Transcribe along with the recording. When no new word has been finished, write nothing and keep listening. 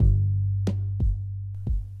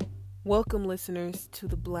Welcome, listeners, to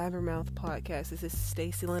the Blabbermouth podcast. This is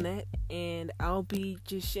Stacy Lynette, and I'll be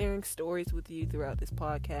just sharing stories with you throughout this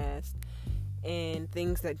podcast and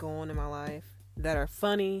things that go on in my life that are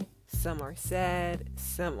funny. Some are sad,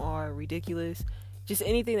 some are ridiculous. Just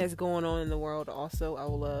anything that's going on in the world. Also, I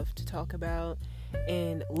would love to talk about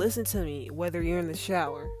and listen to me, whether you're in the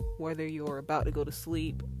shower, whether you're about to go to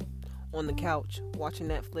sleep, on the couch, watching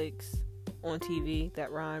Netflix, on TV.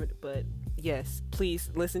 That rhymed, but yes, please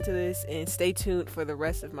listen to this and stay tuned for the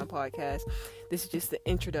rest of my podcast. This is just the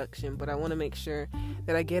introduction, but I want to make sure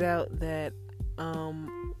that I get out that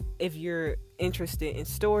if you're interested in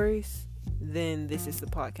stories, then this is the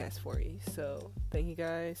podcast for you. So thank you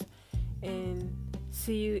guys, and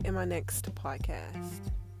see you in my next podcast.